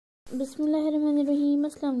Bismillahirrahmanirrahim.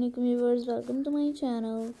 Assalamu alaikum viewers. Welcome to my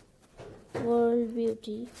channel World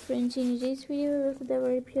Beauty. Friends, in today's video we will see the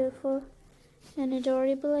very beautiful and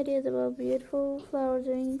adorable ideas about beautiful flowers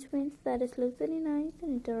arrangements that looks very nice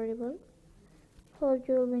and adorable. Hope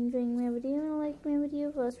you will be enjoying my video and like my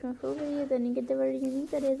video. Watch my full video, then you get the very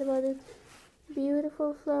unique ideas about this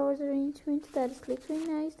beautiful flowers arrangement that looks very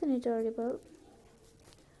nice and adorable.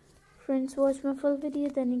 Friends, watch my full video,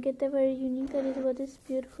 then you get the very unique ideas about this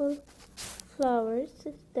beautiful flowers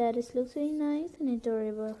that looks very nice and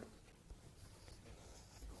adorable.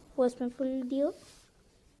 Watch my full video.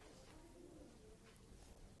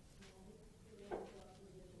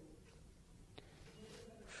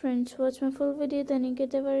 Friends, watch my full video, then you get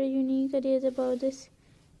the very unique ideas about this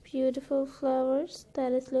beautiful flowers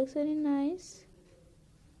that looks very nice.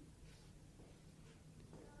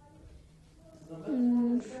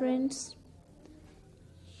 Friends,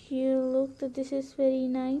 you look that this is very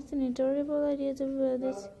nice and adorable ideas about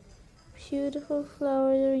this beautiful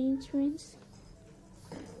flower arrangements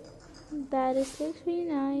that looks very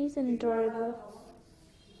nice and adorable.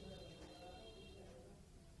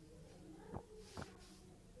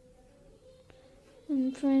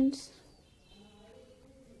 And friends,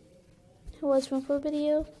 watch my full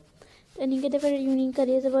video, then you get the very unique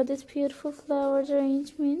ideas about this beautiful flowers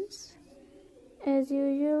arrangements. As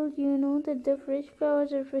usual, you know that the fresh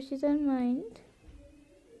flowers refreshes our mind.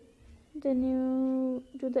 Then you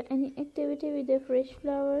do any activity with the fresh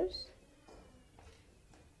flowers.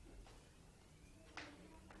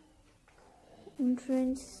 And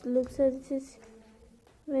friends, looks at this is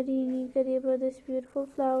very unique idea about this beautiful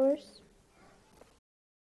flowers.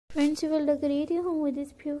 Friends, you will decorate your home with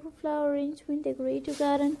this beautiful flower arrangement. Decorate your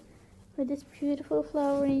garden with this beautiful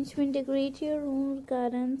flower arrangement. Decorate your rooms,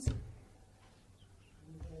 gardens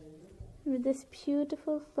with this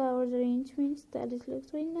beautiful flowers arrangements that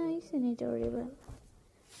looks very nice and adorable.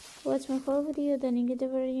 Watch my full video, then you get a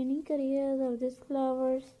very unique ideas of these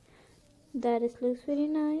flowers that looks very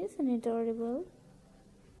nice and adorable.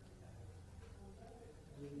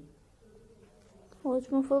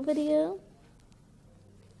 Watch my full video,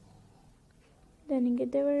 then you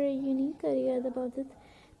get the very unique ideas about this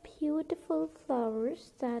beautiful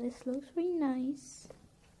flowers that looks very nice.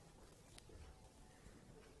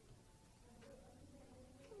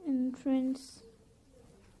 And friends,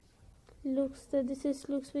 looks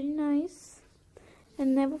very nice.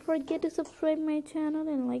 And never forget to subscribe my channel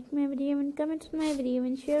and like my video and comment on my video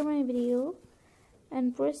and share my video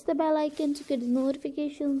and press the bell icon to get the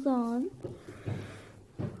notifications on.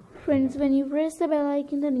 Friends, when you press the bell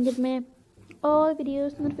icon, then you get my all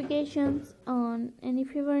videos notifications on. And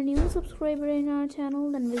if you are a new subscriber in our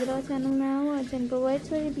channel, then visit our channel now. Our channel provides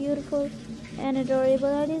very beautiful and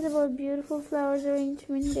adorable ideas about beautiful flowers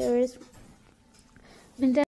arrangement. There is